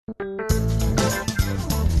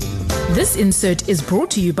This insert is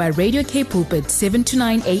brought to you by Radio K Pulpit 7 to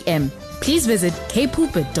 9 a.m. Please visit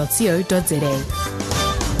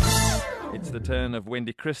kpulpit.co.za. It's the turn of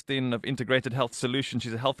Wendy Christien of Integrated Health Solutions.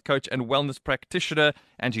 She's a health coach and wellness practitioner,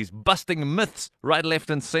 and she's busting myths right, left,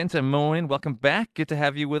 and center. Maureen, welcome back. Good to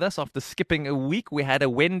have you with us. After skipping a week, we had a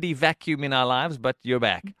Wendy vacuum in our lives, but you're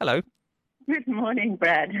back. Hello. Good morning,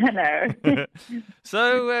 Brad. Hello.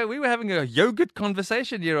 So we were having a yogurt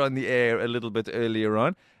conversation here on the air a little bit earlier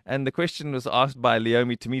on, and the question was asked by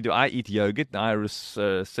Leomi to me, do I eat yogurt? Iris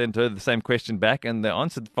sent her the same question back, and the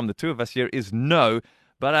answer from the two of us here is no.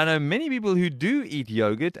 But I know many people who do eat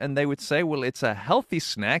yogurt, and they would say, well, it's a healthy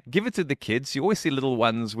snack. Give it to the kids. You always see little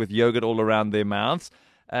ones with yogurt all around their mouths.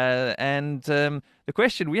 The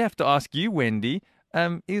question we have to ask you, Wendy,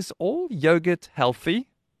 is all yogurt healthy?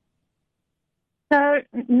 So,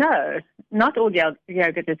 no, not all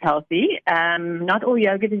yogurt is healthy. Not all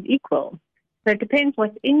yogurt is equal. So it depends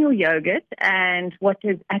what's in your yogurt and what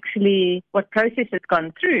process it's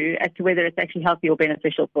gone through as to whether it's actually healthy or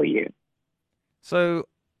beneficial for you. So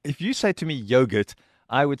if you say to me yogurt,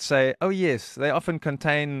 I would say, oh, yes, they often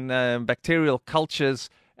contain bacterial cultures,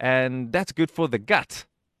 and that's good for the gut.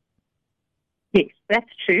 Yes,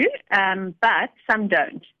 that's true, but some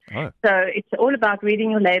don't. Oh. So it's all about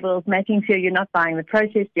reading your labels, making sure you're not buying the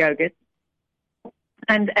processed yogurt,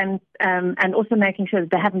 and also making sure that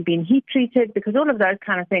they haven't been heat treated, because all of those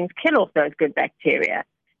kind of things kill off those good bacteria.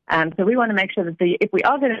 So we want to make sure that if we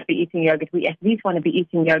are going to be eating yogurt, we at least want to be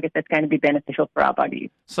eating yogurt that's going to be beneficial for our bodies.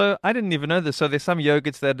 So I didn't even know this. So there's some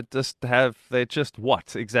yogurts that they're just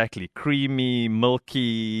what exactly? Creamy,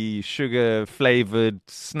 milky, sugar-flavored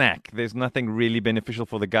snack. There's nothing really beneficial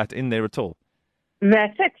for the gut in there at all.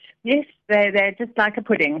 That's it. Yes, they're just like a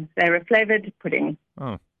pudding. They're a flavored pudding.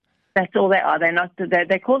 Oh. That's all they are. They're not.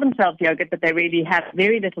 They call themselves yogurt, but they really have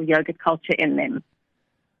very little yogurt culture in them.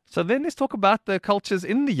 So then let's talk about the cultures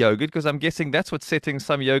in the yogurt, because I'm guessing that's what's setting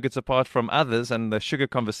some yogurts apart from others, and the sugar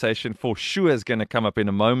conversation for sure is going to come up in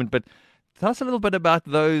a moment. But tell us a little bit about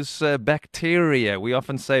those bacteria. We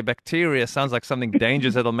often say bacteria sounds like something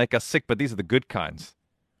dangerous that'll make us sick, but these are the good kinds.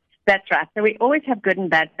 That's right. So we always have good and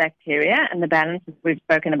bad bacteria, and the balance, as we've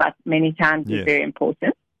spoken about many times, is very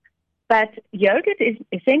important. But yogurt is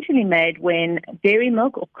essentially made when dairy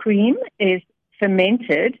milk or cream is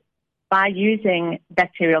fermented by using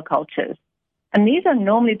bacterial cultures. And these are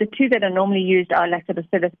normally, the two that are normally used are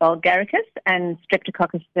Lactobacillus bulgaricus and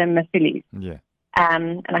Streptococcus thermophilus. Yeah.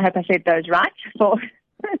 And I hope I said those right for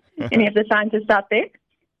any of the scientists out there.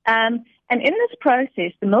 And in this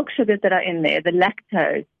process, the milk sugars that are in there, the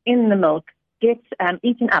lactose in the milk, gets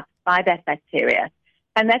eaten up by that bacteria.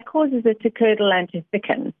 And that causes it to curdle and to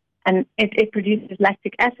thicken. And it produces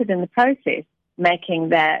lactic acid in the process, making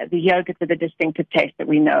the yogurt with a distinctive taste that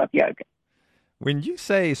we know of yogurt. When you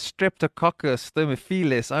say Streptococcus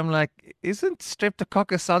thermophilus, I'm like, isn't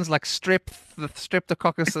Streptococcus sounds like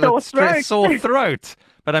Streptococcus sore throat?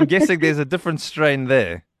 But I'm guessing there's a different strain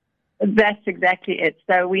there. That's exactly it.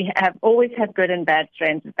 So we have always had good and bad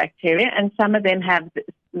strains of bacteria, and some of them have,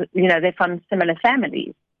 they're from similar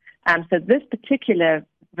families. So this particular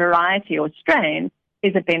variety or strain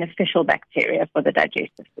is a beneficial bacteria for the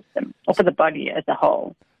digestive system or for the body as a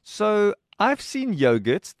whole. So I've seen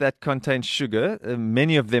yogurts that contain sugar.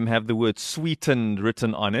 Many of them have the word sweetened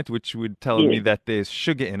written on it, which would tell me that there's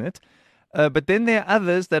sugar in it. But then there are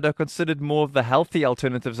others that are considered more of the healthy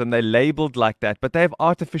alternatives, and they're labeled like that, but they have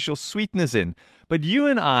artificial sweeteners in. But you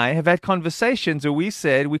and I have had conversations where we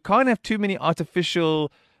said we can't have too many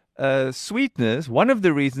artificial sweeteners. One of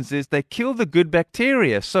the reasons is they kill the good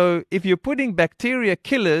bacteria. So if you're putting bacteria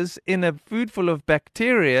killers in a food full of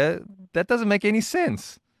bacteria, that doesn't make any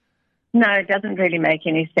sense. No, it doesn't really make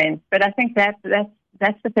any sense. But I think that's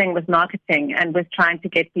the thing with marketing and with trying to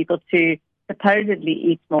get people to supposedly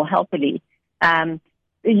eat more healthily.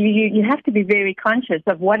 You have to be very conscious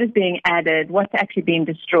of what is being added, what's actually being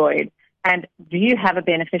destroyed, and do you have a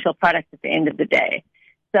beneficial product at the end of the day?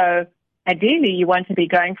 So ideally, you want to be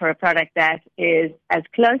going for a product that is as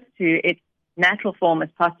close to its natural form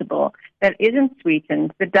as possible, that isn't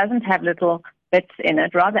sweetened, that doesn't have little bits in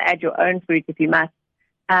it. Rather add your own fruit if you must.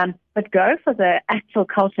 But go for the actual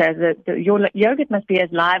culture. Your yogurt must be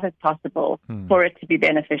as live as possible for it to be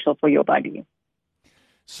beneficial for your body.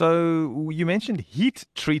 So you mentioned heat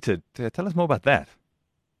treated. Tell us more about that.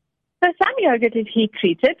 So some yogurt is heat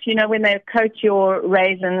treated. You know, when they coat your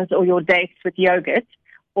raisins or your dates with yogurt,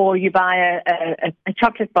 or you buy a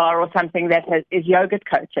chocolate bar or something that is yogurt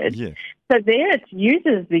coated. Yeah. So there it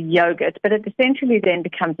uses the yogurt, but it essentially then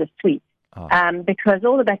becomes a sweet because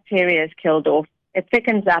all the bacteria is killed off. It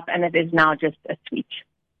thickens up, and it is now just a sweet.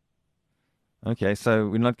 Okay, so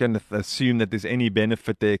we're not going to assume that there's any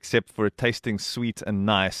benefit there except for it tasting sweet and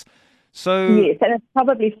nice. So, Yes, and it's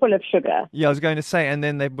probably full of sugar. yeah, I was going to say, and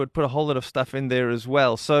then they would put a whole lot of stuff in there as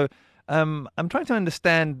well. So, I'm trying to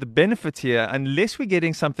understand the benefit here. Unless we're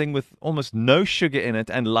getting something with almost no sugar in it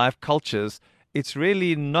and live cultures, it's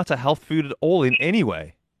really not a health food at all in any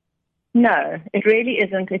way. No, it really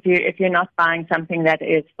isn't if you're not buying something that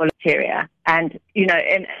is full of bacteria. And,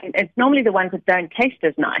 and it's normally the ones that don't taste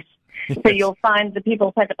as nice. Yes. So you'll find the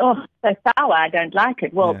people say, oh, so sour, I don't like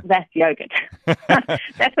it. Well, That's yogurt.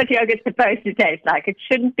 That's what yogurt's supposed to taste like. It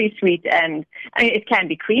shouldn't be sweet, and I mean, it can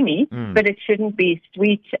be creamy, but it shouldn't be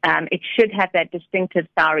sweet. It should have that distinctive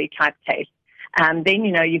soury type taste. Then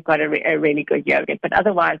you've got a really good yogurt. But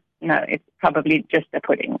otherwise, no, it's probably just a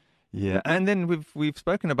pudding. Yeah, and then we've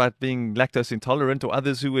spoken about being lactose intolerant or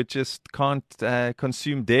others who just can't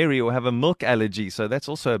consume dairy or have a milk allergy. So that's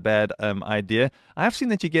also a bad idea. I have seen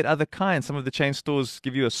that you get other kinds. Some of the chain stores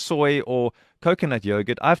give you a soy or coconut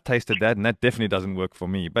yogurt. I've tasted that, and that definitely doesn't work for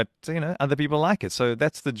me. But, other people like it. So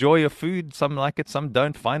that's the joy of food. Some like it, some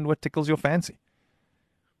don't. Find what tickles your fancy.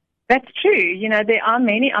 That's true. There are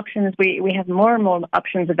many options. We have more and more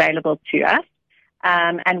options available to us.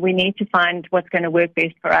 And we need to find what's going to work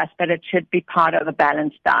best for us, but it should be part of a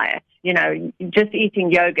balanced diet. Just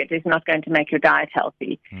eating yogurt is not going to make your diet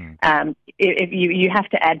healthy. If you have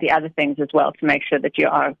to add the other things as well to make sure that you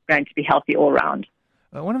are going to be healthy all round.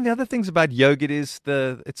 One of the other things about yogurt is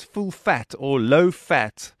it's full fat or low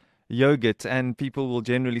fat yogurt, and people will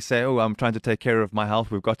generally say, oh, I'm trying to take care of my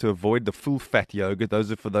health. We've got to avoid the full fat yogurt.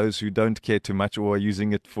 Those are for those who don't care too much or are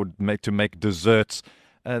using it to make desserts.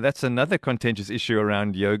 That's another contentious issue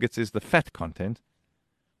around yogurts is the fat content.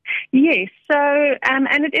 Yes, so and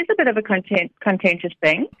it is a bit of a contentious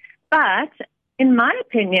thing, but in my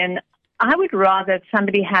opinion, I would rather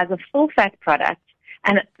somebody has a full-fat product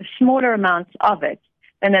and smaller amounts of it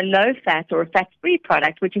than a low-fat or a fat-free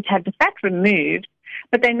product, which has had the fat removed,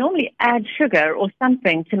 but they normally add sugar or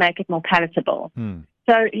something to make it more palatable.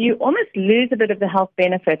 So you almost lose a bit of the health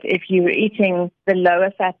benefit if you're eating the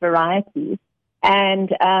lower-fat varieties. And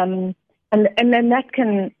then that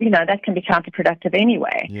can be counterproductive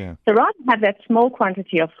anyway. Yeah. So rather have that small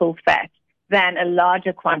quantity of full fat than a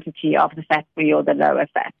larger quantity of the fat-free or the lower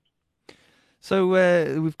fat. So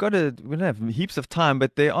we don't have heaps of time,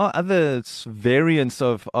 but there are other variants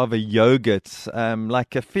of a yogurt, like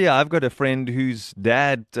kefir. I've got a friend whose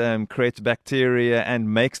dad creates bacteria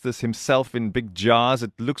and makes this himself in big jars.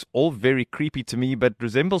 It looks all very creepy to me, but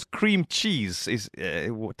resembles cream cheese.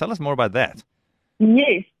 Tell us more about that.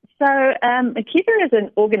 Yes. So a kefir is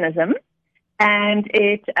an organism, and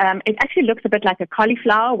it actually looks a bit like a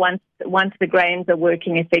cauliflower once the grains are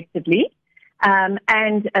working effectively,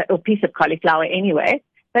 or piece of cauliflower anyway.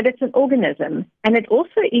 But it's an organism, and it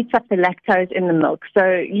also eats up the lactose in the milk. So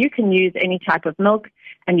you can use any type of milk,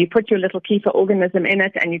 and you put your little kefir organism in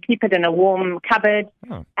it, and you keep it in a warm cupboard.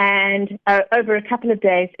 Oh. And over a couple of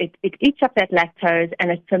days, it eats up that lactose,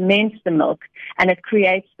 and it ferments the milk, and it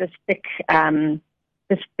creates this thick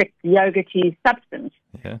yogurty substance,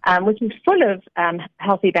 which is full of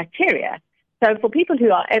healthy bacteria. So for people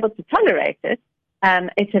who are able to tolerate it,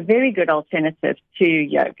 it's a very good alternative to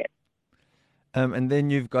yogurt. And then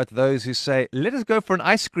you've got those who say, let us go for an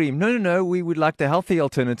ice cream. No, we would like the healthy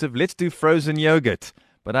alternative. Let's do frozen yogurt.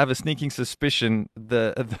 But I have a sneaking suspicion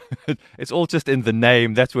it's all just in the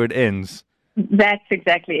name. That's where it ends. That's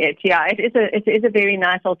exactly it. Yeah, it is a very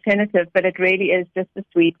nice alternative, but it really is just as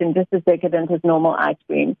sweet and just as decadent as normal ice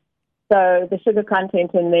cream. So the sugar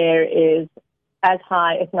content in there is as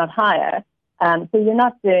high, if not higher. So you're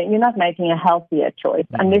not making a healthier choice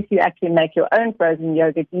unless you actually make your own frozen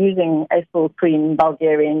yogurt using a full cream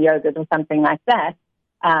Bulgarian yogurt or something like that.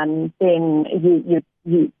 Then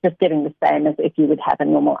you just getting the same as if you would have a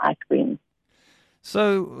normal ice cream.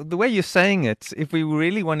 So the way you're saying it, if we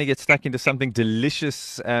really want to get stuck into something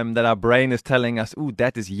delicious that our brain is telling us, ooh,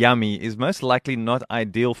 that is yummy, is most likely not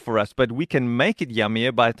ideal for us. But we can make it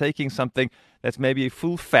yummier by taking something that's maybe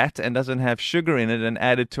full fat and doesn't have sugar in it and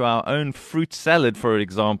add it to our own fruit salad, for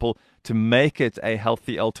example, to make it a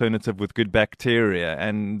healthy alternative with good bacteria.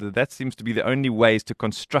 And that seems to be the only ways to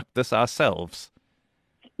construct this ourselves.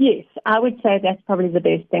 Yes, I would say that's probably the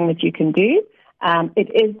best thing that you can do. It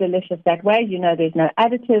is delicious that way. There's no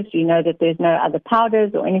additives. That there's no other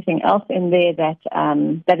powders or anything else in there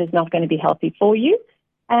that is not going to be healthy for you.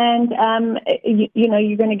 And,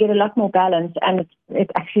 you're going to get a lot more balance, and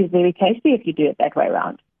it's actually very tasty if you do it that way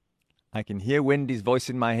around. I can hear Wendy's voice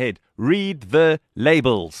in my head. Read the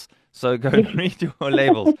labels. So go and read your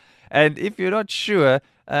labels. And if you're not sure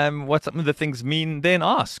what some of the things mean, then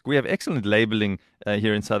ask. We have excellent labeling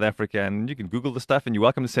here in South Africa. And you can Google the stuff, and you're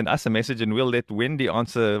welcome to send us a message, and we'll let Wendy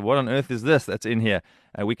answer what on earth is this that's in here.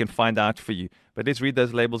 We can find out for you. But let's read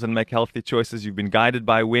those labels and make healthy choices. You've been guided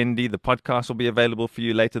by Wendy. The podcast will be available for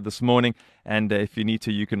you later this morning. And if you need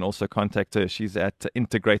to, you can also contact her. She's at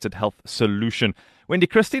Integrated Health Solution. Wendy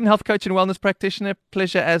Christien, health coach and wellness practitioner.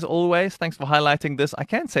 Pleasure as always. Thanks for highlighting this. I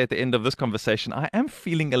can say at the end of this conversation, I am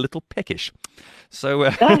feeling a little peckish. So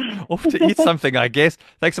off to eat something, I guess.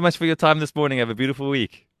 Thanks so much for your time this morning. Have a beautiful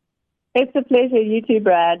week. It's a pleasure. You too,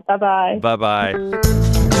 Brad. Bye-bye. Bye-bye.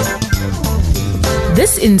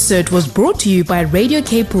 This insert was brought to you by Radio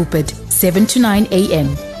K Pulpit, 7 to 9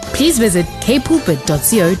 a.m. Please visit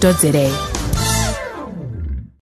kpulpit.co.za.